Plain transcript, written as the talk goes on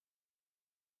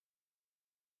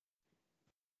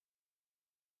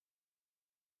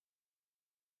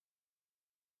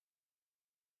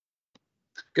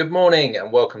Good morning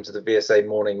and welcome to the VSA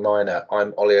Morning Miner.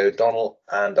 I'm Ollie O'Donnell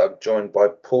and I'm joined by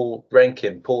Paul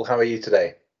Rankin. Paul, how are you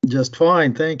today? Just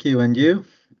fine, thank you. And you?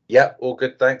 Yeah, all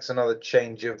good, thanks. Another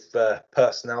change of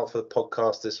personnel for the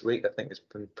podcast this week. I think it's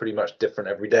been pretty much different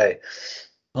every day.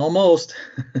 Almost.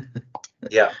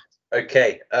 Yeah,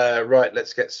 okay. Right,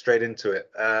 let's get straight into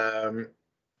it.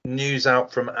 News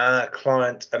out from our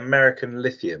client, American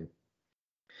Lithium.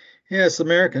 Yes,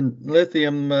 American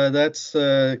Lithium, that's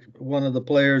one of the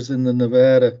players in the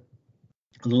Nevada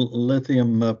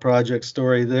lithium project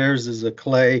story. Theirs is a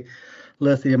clay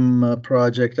lithium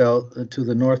project out to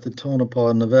the north of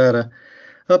Tonopah, Nevada.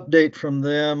 Update from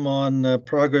them on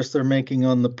progress they're making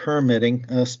on the permitting,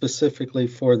 specifically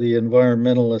for the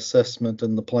environmental assessment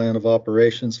and the plan of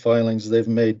operations filings they've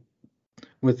made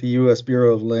with the U.S.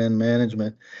 Bureau of Land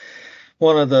Management.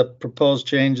 One of the proposed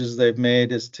changes they've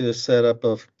made is to set up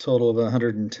a total of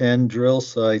 110 drill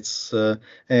sites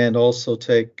and also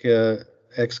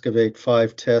excavate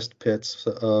 5 test pits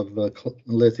of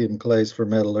lithium clays for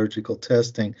metallurgical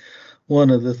testing. One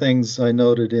of the things I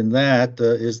noted in that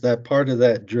is that part of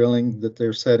that drilling that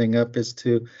they're setting up is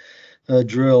to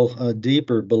drill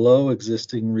deeper below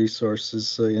existing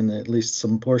resources in at least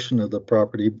some portion of the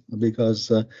property, because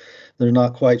they're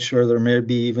not quite sure there may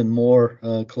be even more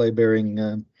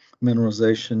clay-bearing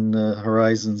mineralization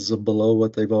horizons below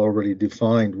what they've already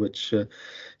defined, which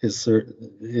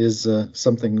is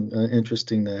something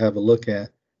interesting to have a look at.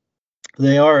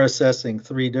 They are assessing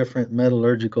 3 different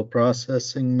metallurgical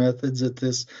processing methods at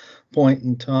this point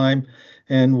in time,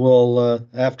 and will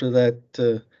after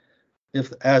that,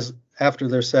 after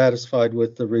they're satisfied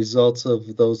with the results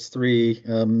of those 3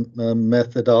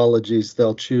 methodologies,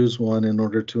 they'll choose one in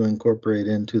order to incorporate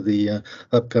into the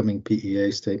upcoming PEA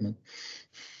statement.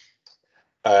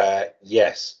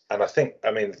 Yes, and I think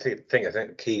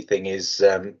the key thing is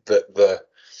that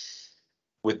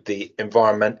with the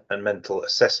environmental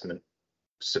assessment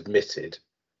submitted,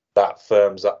 that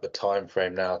firms up the time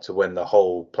frame now to when the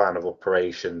whole plan of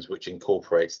operations, which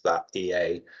incorporates that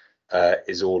EA,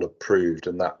 is all approved,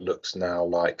 and that looks now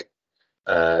like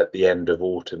the end of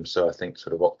autumn, so I think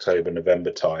sort of October,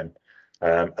 November time,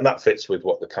 and that fits with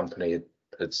what the company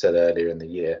had said earlier in the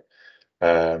year,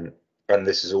 and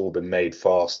this has all been made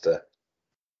faster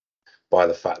by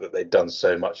the fact that they'd done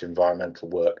so much environmental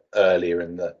work earlier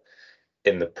in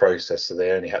the process, so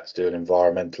they only had to do an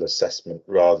environmental assessment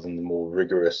rather than the more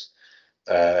rigorous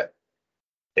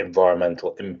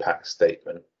environmental impact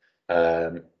statement,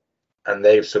 and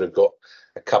they've sort of got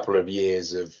a couple of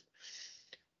years of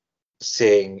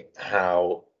seeing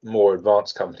how more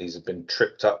advanced companies have been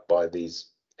tripped up by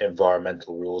these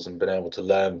environmental rules and been able to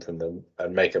learn from them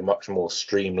and make a much more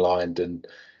streamlined and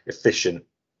efficient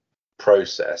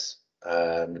process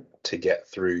to get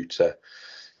through to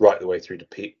right the way through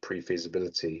to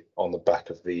pre-feasibility on the back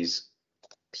of these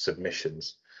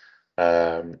submissions.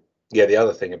 The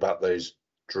other thing about those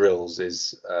drill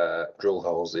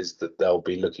holes is that they'll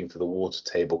be looking for the water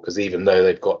table, because even though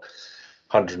they've got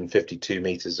 152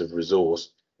 meters of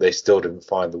resource, they still didn't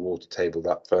find the water table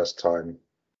that first time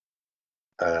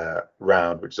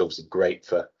round, which is obviously great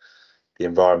for the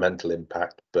environmental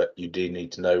impact, but you do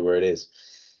need to know where it is.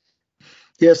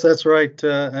 Yes, that's right,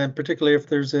 and particularly if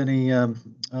there's any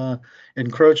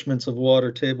encroachments of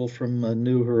water table from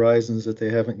new horizons that they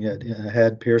haven't yet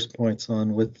had pierce points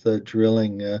on with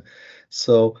drilling.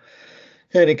 So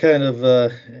any kind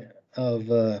of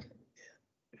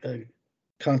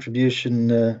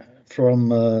contribution from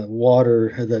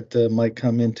water that might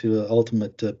come into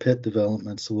ultimate pit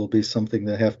developments will be something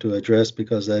they have to address,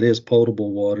 because that is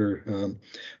potable water,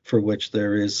 for which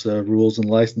there is rules and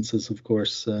licenses, of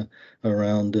course,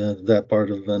 around that part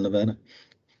of Nevada.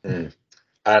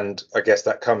 And I guess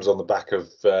that comes on the back of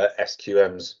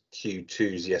SQM's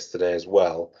Q2s yesterday as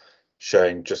well,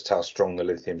 showing just how strong the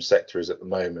lithium sector is at the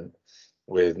moment,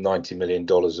 with $90 million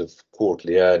of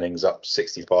quarterly earnings, up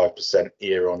 65%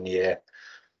 year on year,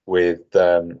 with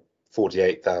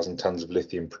 48,000 tons of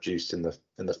lithium produced in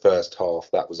the first half.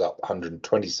 That was up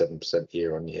 127%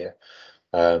 year on year.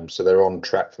 So they're on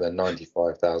track for their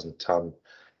 95,000 ton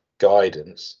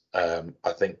guidance. I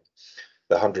think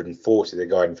the 140 they're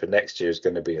guiding for next year is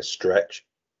going to be a stretch.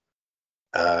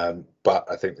 But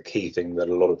I think the key thing that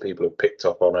a lot of people have picked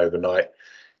up on overnight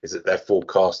is that they're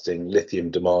forecasting lithium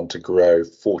demand to grow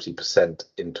 40%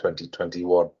 in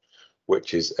 2021,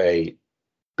 which is a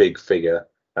big figure.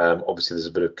 Obviously, there's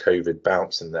a bit of COVID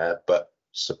bounce in there, but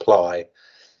supply,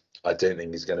 I don't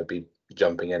think is going to be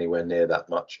jumping anywhere near that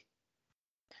much.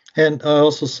 And I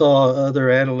also saw other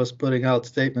analysts putting out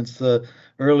statements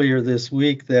earlier this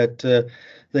week that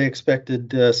they expected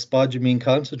spodumene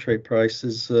concentrate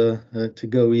prices to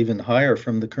go even higher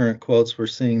from the current quotes we're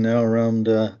seeing now, around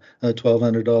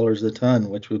 $1,200 a ton,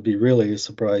 which would be really a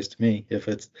surprise to me if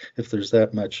there's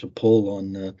that much pull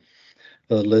on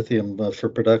lithium for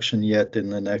production yet in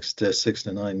the next 6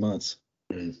 to 9 months.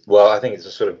 Well, I think it's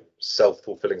a sort of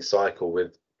self-fulfilling cycle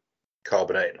with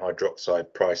carbonate and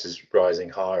hydroxide prices rising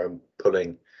higher and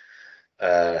pulling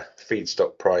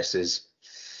feedstock prices.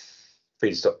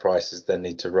 Feedstock prices then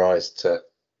need to rise to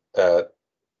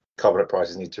carbonate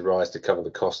prices need to rise to cover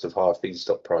the cost of higher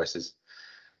feedstock prices.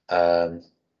 And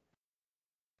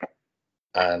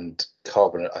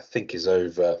carbonate, I think, is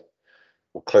over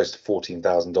close to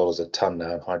 $14,000 a ton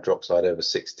now, and hydroxide over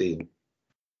 16.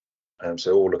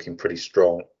 So all looking pretty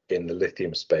strong in the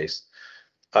lithium space.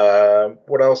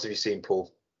 What else have you seen,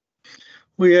 Paul?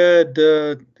 We had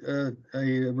a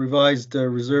revised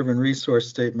reserve and resource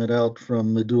statement out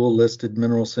from the dual-listed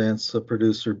mineral sands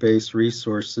producer Base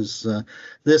Resources.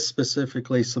 This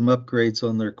specifically some upgrades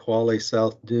on their Kwale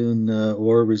South Dune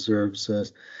ore reserves,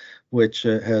 which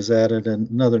has added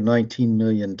another 19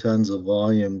 million tons of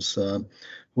volumes,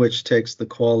 which takes the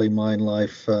Kwale mine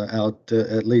life out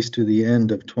at least to the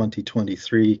end of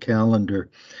 2023 calendar.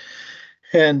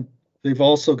 And they've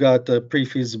also got a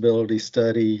pre-feasibility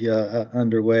study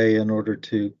underway in order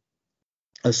to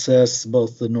assess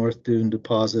both the North Dune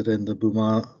deposit and the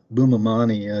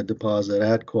Bumamani deposit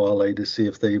at Kwale to see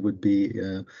if they would be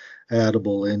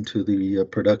addable into the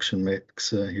production mix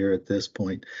here at this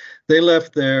point. They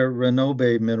left their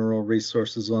Renobe mineral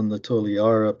resources on the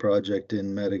Toliara project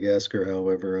in Madagascar,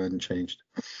 however, unchanged.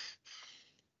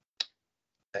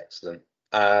 Excellent.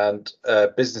 And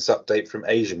business update from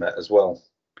Asiamet as well.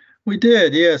 We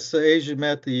did, yes.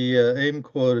 Asiamet, the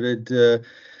AIM-quoted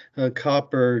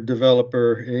copper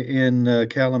developer in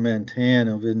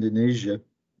Kalimantan of Indonesia.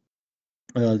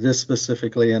 This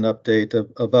specifically an update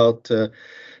about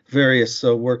various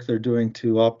work they're doing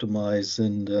to optimize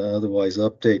and otherwise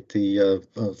update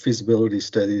the feasibility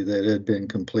study that had been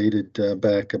completed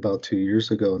back about 2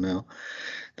 years ago now.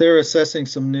 They're assessing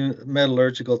some new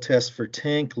metallurgical tests for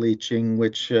tank leaching,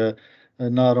 which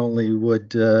not only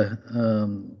would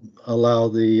allow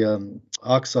the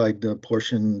oxide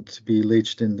portion to be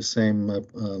leached in the same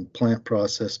plant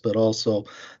process, but also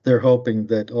they're hoping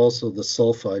that also the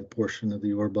sulfide portion of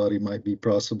the ore body might be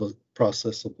processable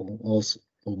also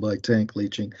by tank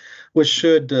leaching, which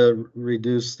should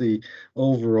reduce the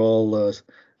overall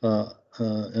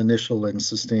initial and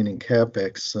sustaining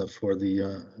capex for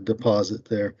the deposit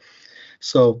there.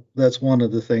 So that's one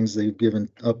of the things they've given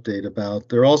update about.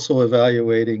 They're also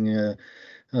evaluating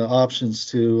options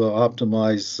to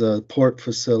optimize port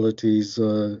facilities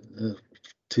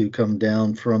to come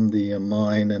down from the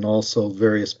mine, and also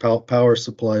various power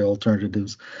supply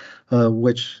alternatives,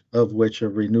 which a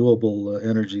renewable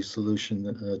energy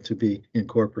solution to be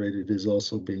incorporated is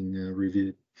also being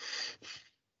reviewed.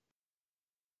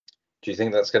 Do you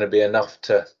think that's going to be enough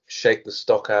to shake the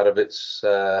stock out of its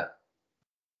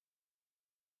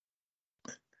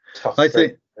tough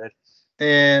trade?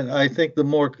 I think the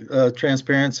more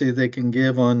transparency they can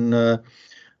give on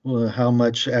how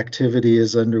much activity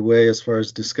is underway as far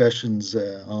as discussions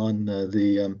on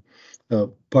the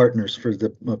partners for the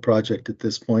project at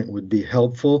this point would be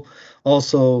helpful.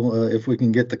 Also, if we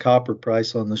can get the copper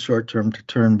price on the short term to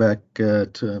turn back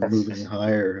to moving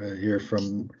higher here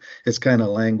from, it's kind of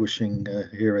languishing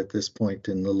here at this point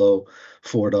in the low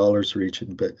 $4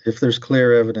 region. But if there's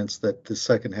clear evidence that the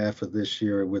second half of this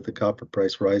year with the copper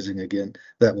price rising again,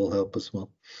 that will help as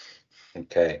well.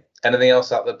 Okay. Anything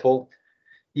else out there, Paul?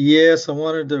 Yes, I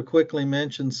wanted to quickly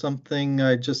mention something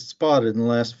I just spotted in the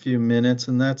last few minutes,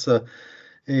 and that's a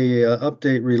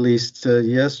update released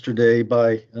yesterday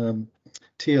by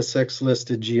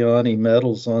TSX-listed Gianni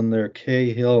Metals on their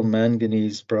Cahill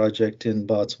manganese project in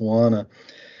Botswana.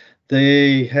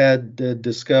 They had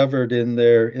discovered in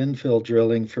their infill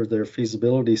drilling for their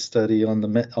feasibility study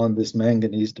on this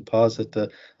manganese deposit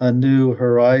a new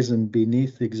horizon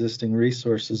beneath existing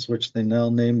resources, which they now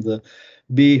name the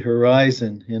B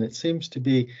horizon, and it seems to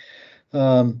be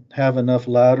have enough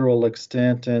lateral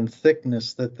extent and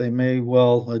thickness that they may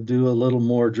well do a little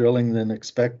more drilling than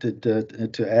expected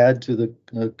to add to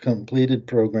the completed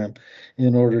program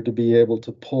in order to be able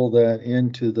to pull that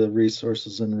into the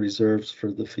resources and reserves for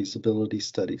the feasibility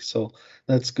study. So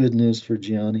that's good news for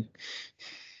Gianni.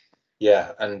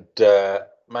 Yeah, and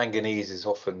manganese is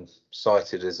often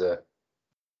cited as a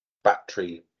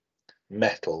battery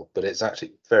metal, but it's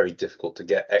actually very difficult to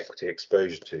get equity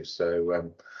exposure to.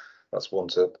 So that's one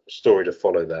story to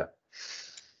follow there.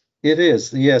 It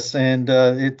is, yes, and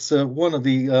it's one of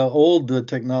the old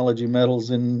technology metals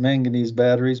in manganese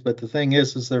batteries. But the thing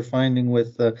is they're finding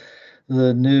with the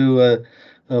new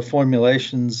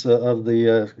formulations of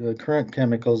the current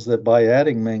chemicals that by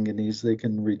adding manganese, they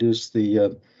can reduce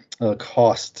the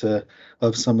cost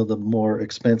of some of the more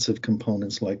expensive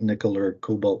components like nickel or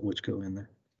cobalt, which go in there.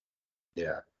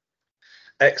 Yeah,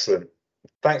 excellent.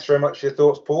 Thanks very much for your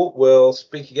thoughts, Paul. We'll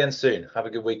speak again soon. Have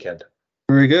a good weekend.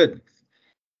 Very good.